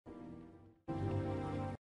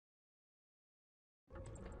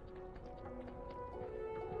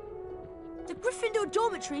Gryffindor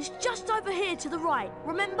dormitory's just over here to the right,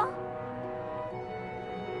 remember?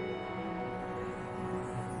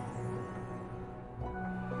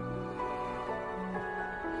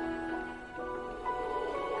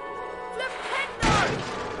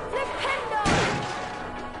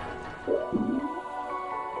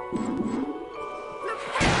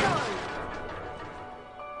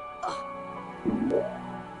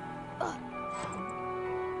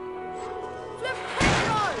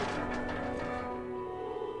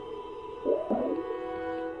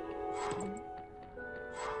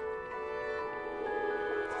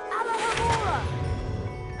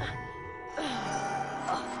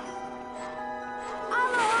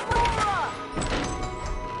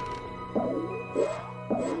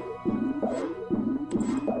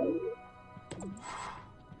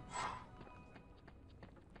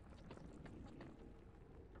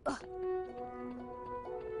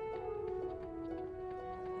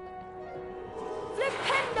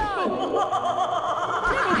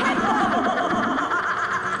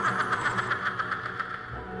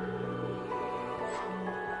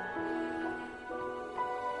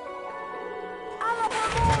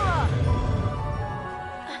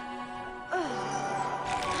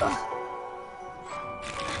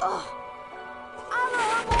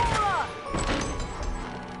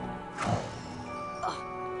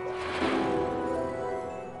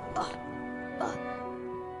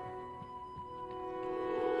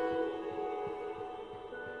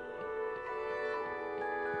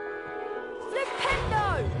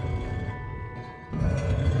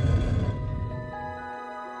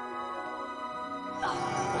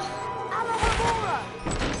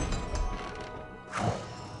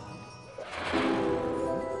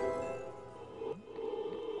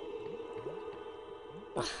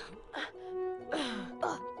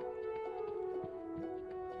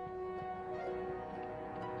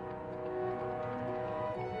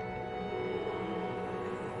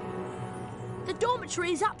 The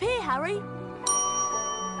dormitory is up here, Harry.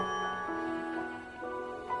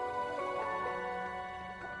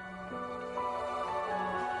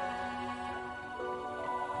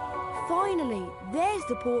 Finally, there's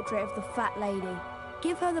the portrait of the fat lady.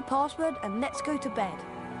 Give her the password and let's go to bed.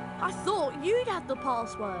 I thought you'd have the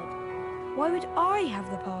password. Why would I have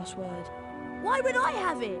the password? Why would I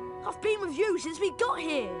have it? I've been with you since we got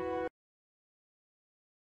here.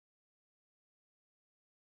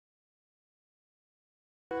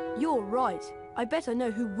 You're right. I better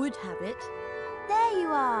know who would have it. There you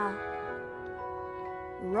are.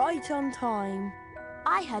 Right on time.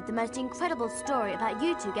 I heard the most incredible story about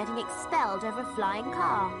you two getting expelled over a flying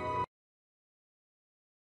car.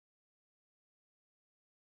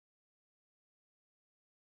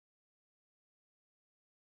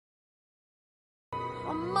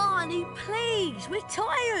 Oh, Marnie, please, we're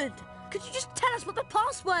tired. Could you just tell us what the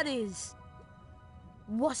password is?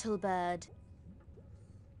 Wattlebird.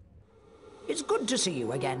 It's good to see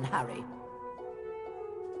you again, Harry.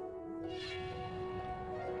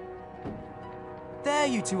 There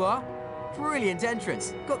you two are. Brilliant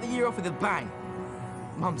entrance. Got the year off with a bang.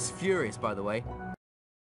 Mum's furious, by the way.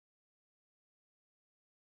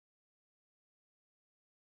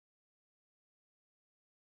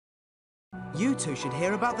 You two should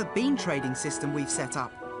hear about the bean trading system we've set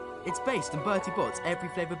up. It's based on Bertie Bott's every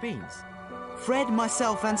flavour beans. Fred,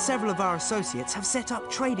 myself and several of our associates have set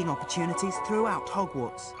up trading opportunities throughout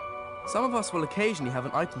Hogwarts. Some of us will occasionally have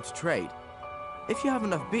an item to trade. If you have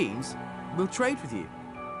enough beans, we'll trade with you.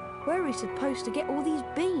 Where are we supposed to get all these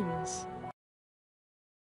beans?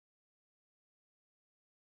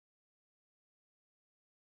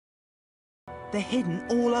 They're hidden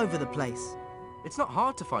all over the place. It's not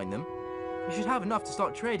hard to find them. You should have enough to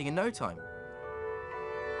start trading in no time.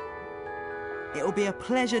 It'll be a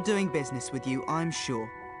pleasure doing business with you, I'm sure.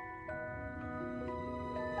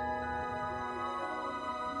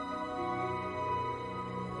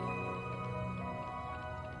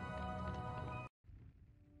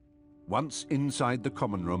 Once inside the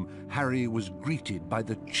common room, Harry was greeted by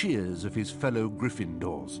the cheers of his fellow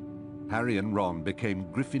Gryffindors. Harry and Ron became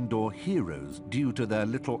Gryffindor heroes due to their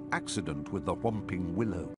little accident with the Whomping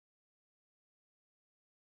Willow.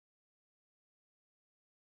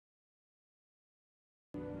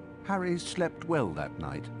 Harry slept well that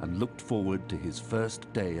night and looked forward to his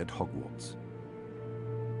first day at Hogwarts.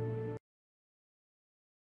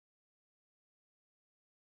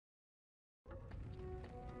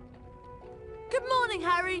 Good morning,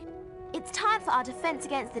 Harry. It's time for our Defence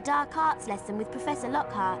Against the Dark Arts lesson with Professor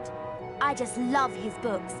Lockhart. I just love his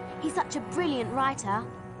books. He's such a brilliant writer.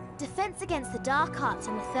 Defence Against the Dark Arts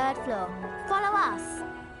on the 3rd floor. Follow us.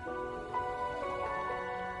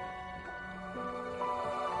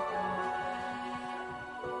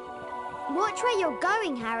 Watch where you're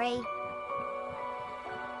going, Harry.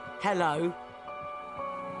 Hello.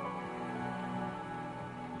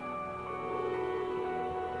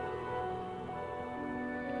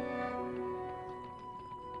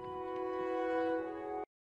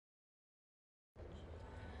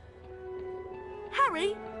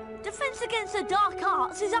 Harry, defense against the dark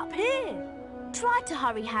arts is up here. Try to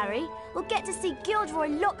hurry, Harry. We'll get to see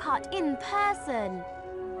Gilderoy Lockhart in person.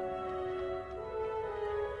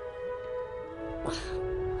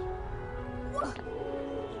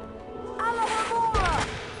 Alamora!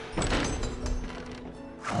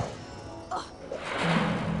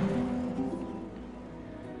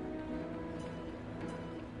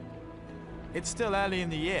 It's still early in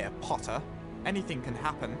the year, Potter. Anything can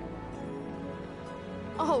happen.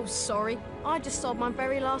 Oh, sorry. I just sold my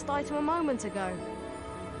very last item a moment ago.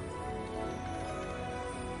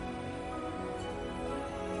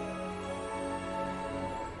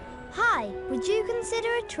 Hi, would you consider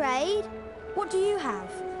a trade? What do you have?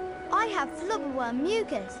 I have flubberworm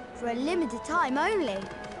mucus for a limited time only.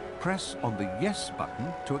 Press on the Yes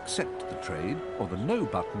button to accept the trade or the No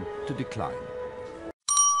button to decline.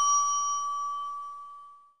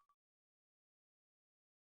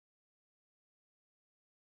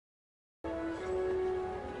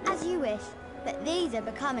 As you wish, but these are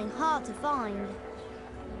becoming hard to find.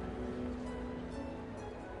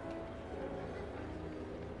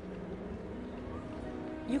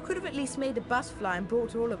 You could have at least made a bus fly and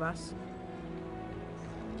brought all of us.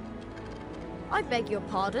 I beg your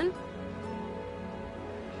pardon?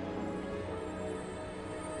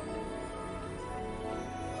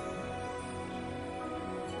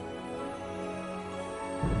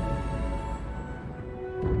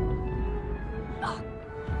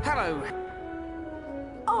 Hello.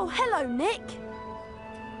 Oh, hello, Nick.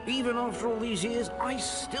 Even after all these years, I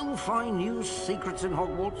still find new secrets in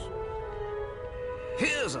Hogwarts.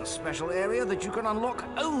 Here's a special area that you can unlock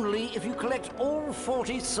only if you collect all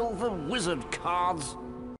 40 silver wizard cards.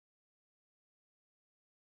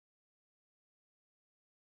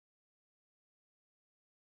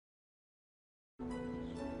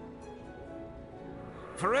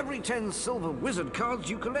 For every 10 silver wizard cards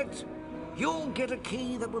you collect, you'll get a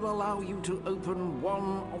key that will allow you to open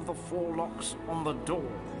one of the 4 locks on the door.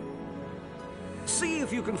 See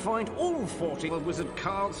if you can find all 40 wizard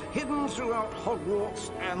cards hidden throughout Hogwarts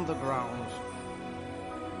and the grounds.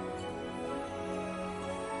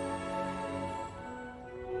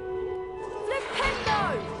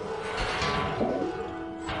 Flipendo!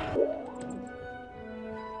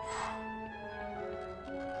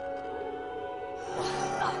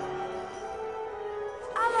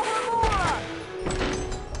 Alamora! Alamora!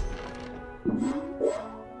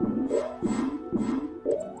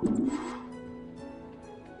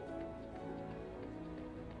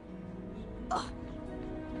 Alamora!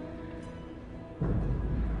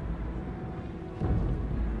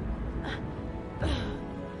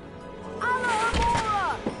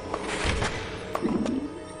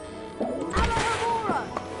 Alamora!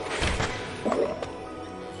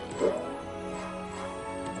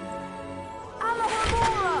 Alamora!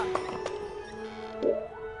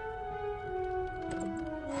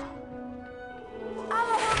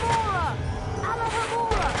 Alamora!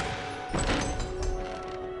 Alamora!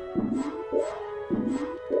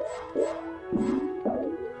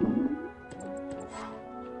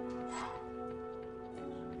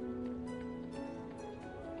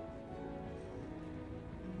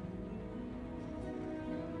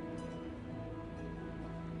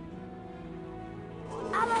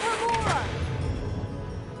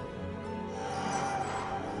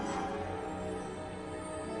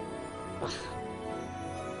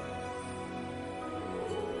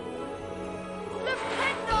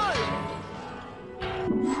 Flipendo!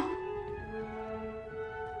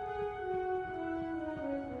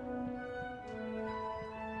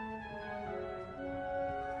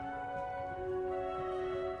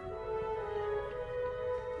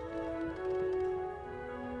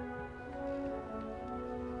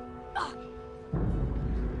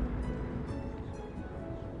 Alamora!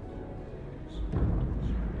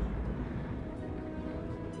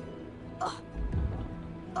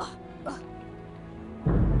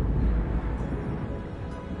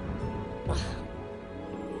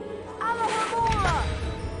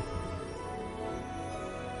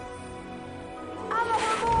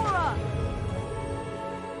 Alamora!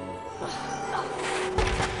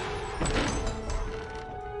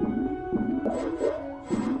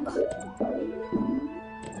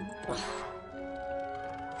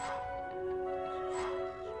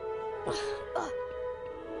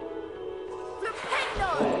 Flipendo!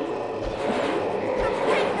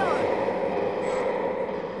 Flipendo!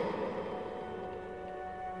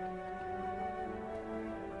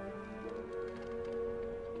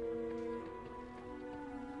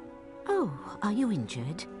 So, are you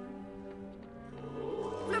injured?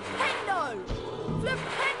 Flipendo!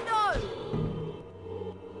 Flipendo!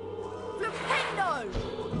 Flipendo!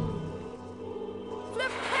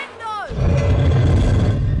 Flipendo!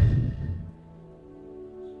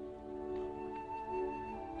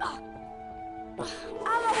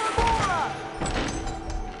 Alamora!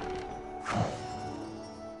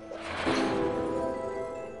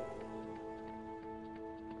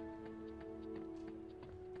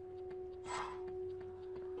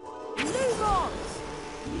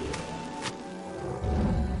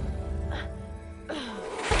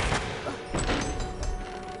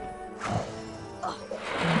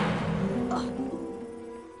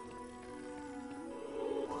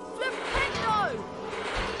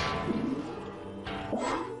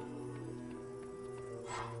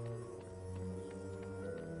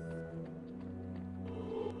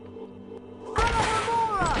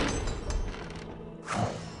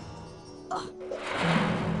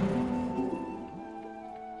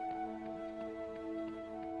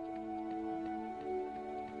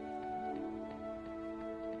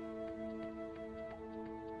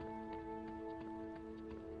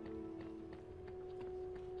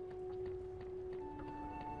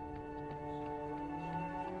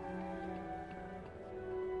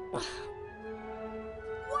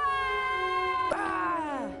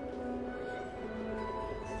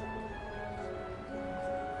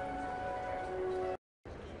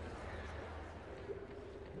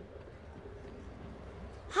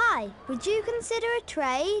 Hi, would you consider a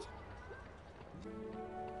trade?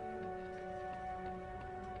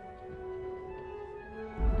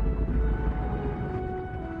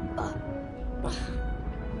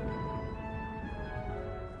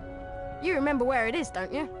 You remember where it is,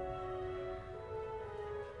 don't you?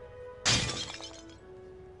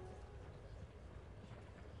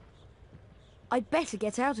 I'd better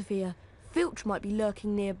get out of here. Filch might be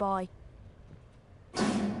lurking nearby.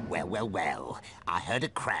 Well, well, well. I heard a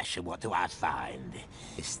crash, and what do I find?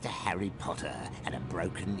 Mr. Harry Potter and a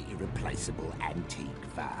broken, irreplaceable antique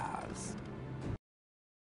vase.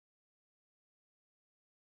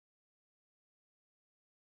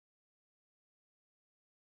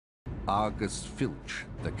 Argus Filch,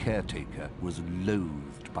 the caretaker, was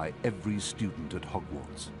loathed by every student at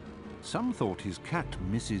Hogwarts. Some thought his cat,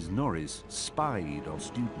 Mrs. Norris, spied on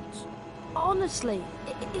students. Honestly,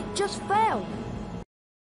 it just fell.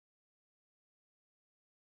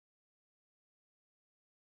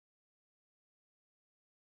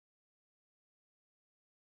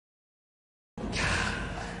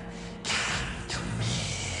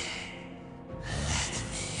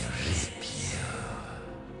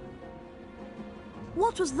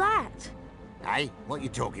 What was that? Hey, what you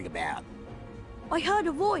talking about? I heard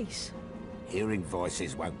a voice. Hearing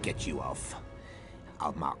voices won't get you off.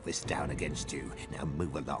 I'll mark this down against you. Now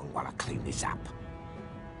move along while I clean this up.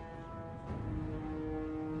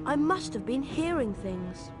 I must have been hearing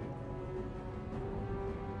things.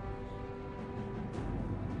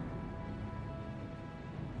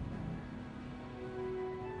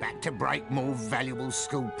 Back to break more valuable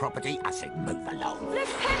school property? I said move along.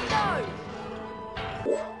 Flipendo!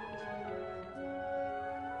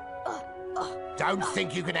 Don't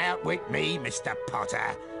think you can outwit me, Mr.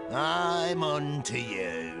 Potter. I'm on to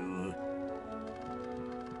you.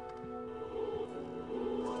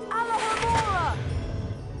 Alamora!